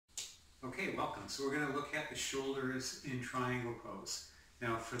Okay, welcome. So we're going to look at the shoulders in triangle pose.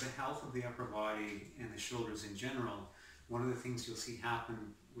 Now, for the health of the upper body and the shoulders in general, one of the things you'll see happen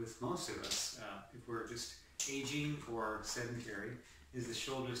with most of us, if we're just aging or sedentary, is the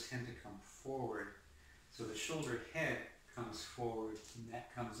shoulders tend to come forward. So the shoulder head comes forward,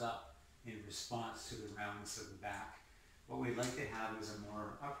 neck comes up in response to the roundness of the back. What we'd like to have is a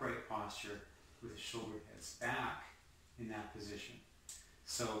more upright posture with the shoulder heads back in that position.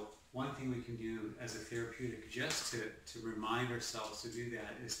 So one thing we can do as a therapeutic just to remind ourselves to do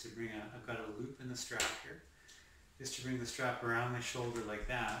that is to bring I've got a loop in the strap here, just to bring the strap around my shoulder like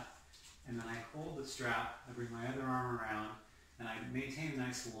that, and then I hold the strap, I bring my other arm around, and I maintain a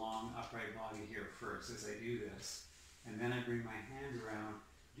nice long upright body here first as I do this, and then I bring my hand around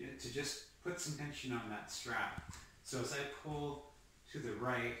to just put some tension on that strap. So as I pull to the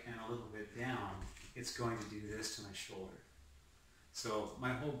right and a little bit down, it's going to do this to my shoulder. So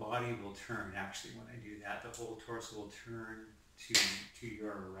my whole body will turn actually when I do that. The whole torso will turn to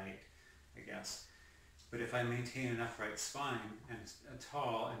your right, I guess. But if I maintain an upright spine and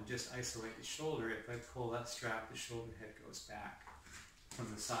tall and just isolate the shoulder, if I pull that strap, the shoulder head goes back.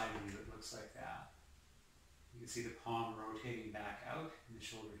 From the side view, it looks like that. You can see the palm rotating back out and the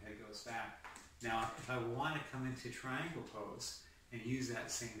shoulder head goes back. Now, if I want to come into triangle pose and use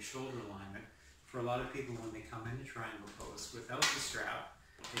that same shoulder alignment, for a lot of people when they come into triangle pose without the strap,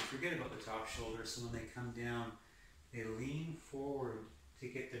 they forget about the top shoulder, so when they come down, they lean forward to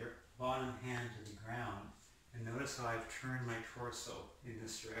get their bottom hand to the ground. And notice how I've turned my torso in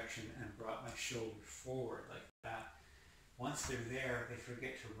this direction and brought my shoulder forward like that. Once they're there, they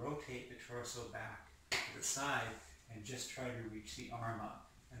forget to rotate the torso back to the side and just try to reach the arm up.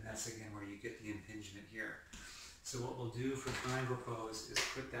 And that's again where you get the impingement here. So what we'll do for triangle pose is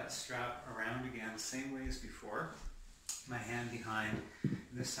put that strap around again, same way as before. My hand behind. And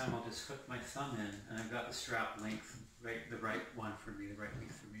this time I'll just hook my thumb in, and I've got the strap length, the right one for me, the right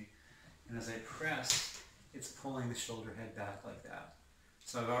length for me. And as I press, it's pulling the shoulder head back like that.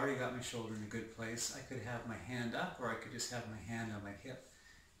 So I've already got my shoulder in a good place. I could have my hand up, or I could just have my hand on my hip.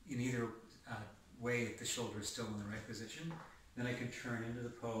 In either way, if the shoulder is still in the right position, then I can turn into the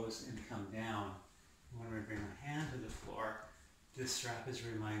pose and come down. When I bring my hand to the floor, this strap is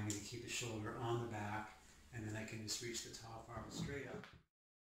reminding me to keep the shoulder on the back, and then I can just reach the top arm straight up.